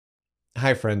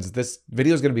Hi friends, this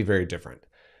video is going to be very different,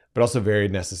 but also very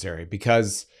necessary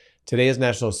because today is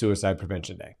National Suicide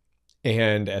Prevention Day.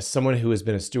 And as someone who has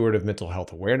been a steward of mental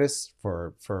health awareness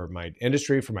for my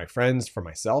industry, for my friends, for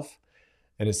myself,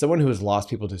 and as someone who has lost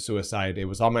people to suicide, it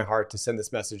was on my heart to send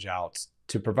this message out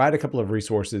to provide a couple of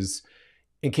resources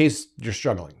in case you're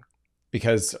struggling.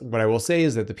 Because what I will say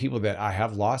is that the people that I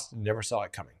have lost never saw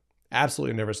it coming.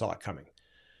 Absolutely never saw it coming.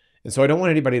 And so I don't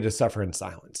want anybody to suffer in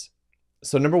silence.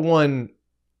 So number one,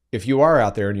 if you are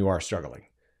out there and you are struggling,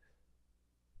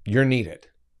 you're needed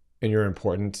and you're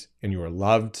important and you are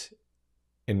loved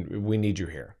and we need you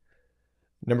here.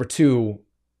 Number two,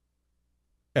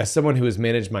 as someone who has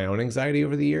managed my own anxiety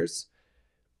over the years,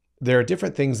 there are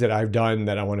different things that I've done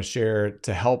that I want to share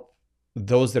to help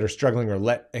those that are struggling or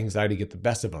let anxiety get the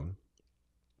best of them.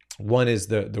 One is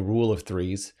the rule of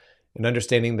threes, and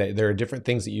understanding that there are different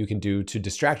things that you can do to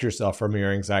distract yourself from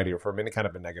your anxiety or from any kind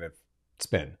of a negative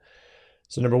spin.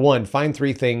 So number one, find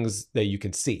three things that you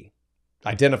can see.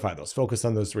 Identify those, focus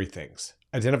on those three things.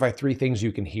 Identify three things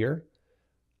you can hear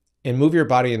and move your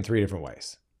body in three different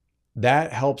ways.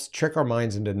 That helps trick our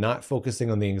minds into not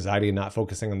focusing on the anxiety and not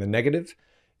focusing on the negative,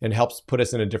 and helps put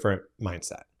us in a different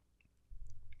mindset.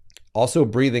 Also,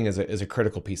 breathing is a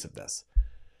critical piece of this.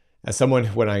 As someone,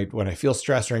 when I feel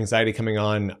stress or anxiety coming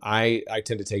on, I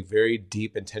tend to take very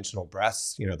deep, intentional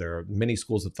breaths. You know, there are many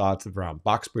schools of thoughts around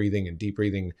box breathing and deep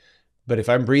breathing. But if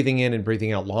I'm breathing in and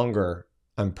breathing out longer,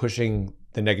 I'm pushing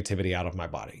the negativity out of my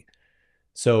body.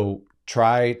 So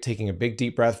try taking a big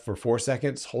deep breath for 4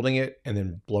 seconds, holding it, and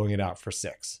then blowing it out for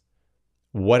 6.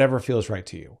 Whatever feels right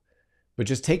to you. But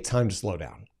just take time to slow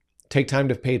down. Take time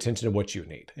to pay attention to what you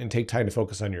need and take time to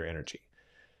focus on your energy.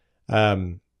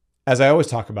 As I always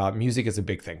talk about, music is a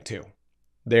big thing too.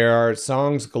 There are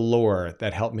songs galore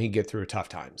that help me get through tough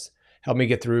times, help me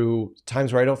get through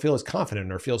times where I don't feel as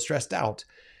confident or feel stressed out.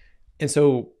 And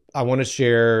so I want to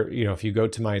share, if you go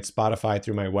to my Spotify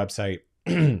through my website,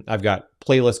 I've got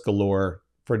playlists galore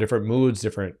for different moods,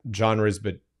 different genres,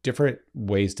 but different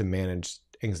ways to manage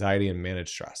anxiety and manage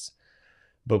stress.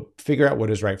 But figure out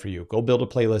what is right for you. Go build a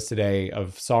playlist today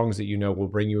of songs that you know will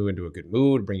bring you into a good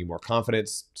mood, bring you more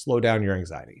confidence, slow down your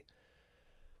anxiety.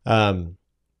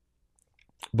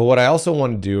 But what I also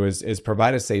want to do is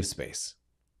provide a safe space.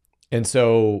 And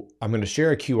so I'm going to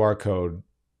share a QR code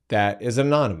that is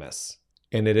anonymous.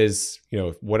 And it is,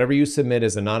 whatever you submit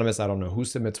is anonymous. I don't know who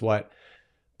submits what,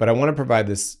 but I want to provide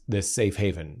this safe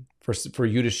haven for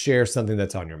you to share something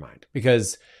that's on your mind.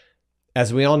 Because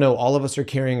as we all know, all of us are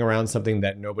carrying around something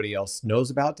that nobody else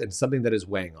knows about and something that is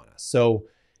weighing on us. So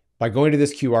by going to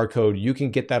this QR code, you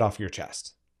can get that off your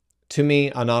chest. To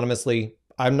me, anonymously,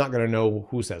 I'm not going to know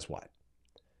who says what,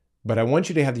 but I want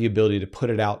you to have the ability to put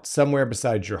it out somewhere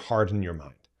besides your heart and your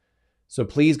mind. So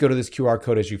please go to this QR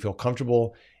code as you feel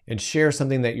comfortable and share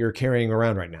something that you're carrying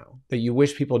around right now that you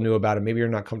wish people knew about it. Maybe you're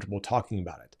not comfortable talking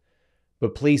about it,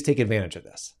 but please take advantage of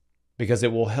this because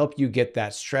it will help you get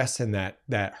that stress and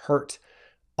that hurt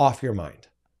off your mind.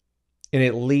 And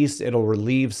at least it'll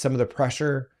relieve some of the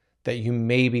pressure that you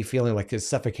may be feeling like is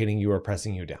suffocating you or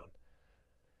pressing you down.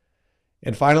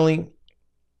 And finally,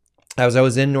 as I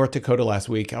was in North Dakota last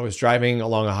week, I was driving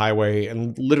along a highway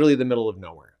in literally the middle of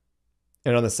nowhere.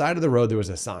 And on the side of the road, there was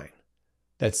a sign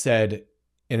that said,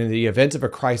 in the event of a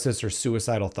crisis or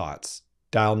suicidal thoughts,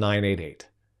 dial 988.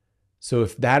 So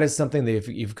if that is something that if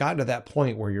you've gotten to that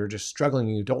point where you're just struggling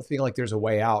and you don't feel like there's a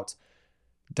way out,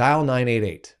 dial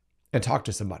 988 and talk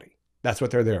to somebody. That's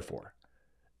what they're there for.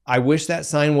 I wish that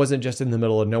sign wasn't just in the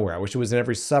middle of nowhere. I wish it was in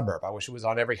every suburb. I wish it was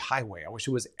on every highway. I wish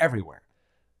it was everywhere.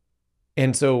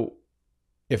 And so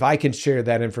if I can share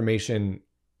that information,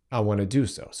 I want to do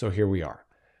so. So here we are.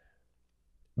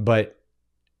 But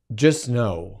just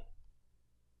know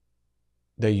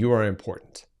that you are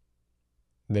important,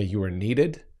 that you are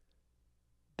needed,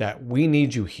 that we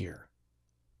need you here.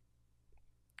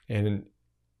 And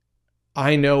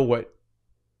I know what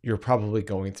you're probably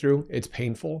going through. It's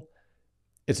painful.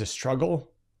 It's a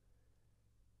struggle.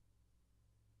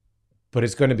 But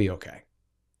it's going to be okay.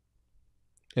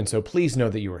 And so please know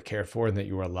that you are cared for and that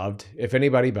you are loved, if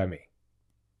anybody, by me.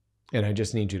 And I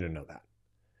just need you to know that.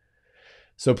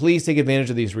 So please take advantage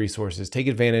of these resources. Take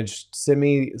advantage. Send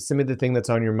me the thing that's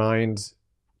on your mind.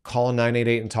 Call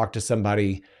 988 and talk to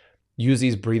somebody. Use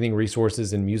these breathing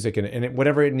resources and music and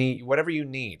whatever you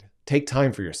need. Take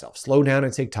time for yourself. Slow down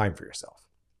and take time for yourself.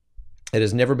 It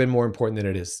has never been more important than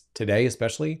it is today,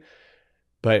 especially.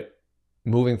 But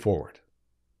moving forward,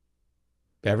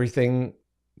 everything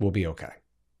will be okay.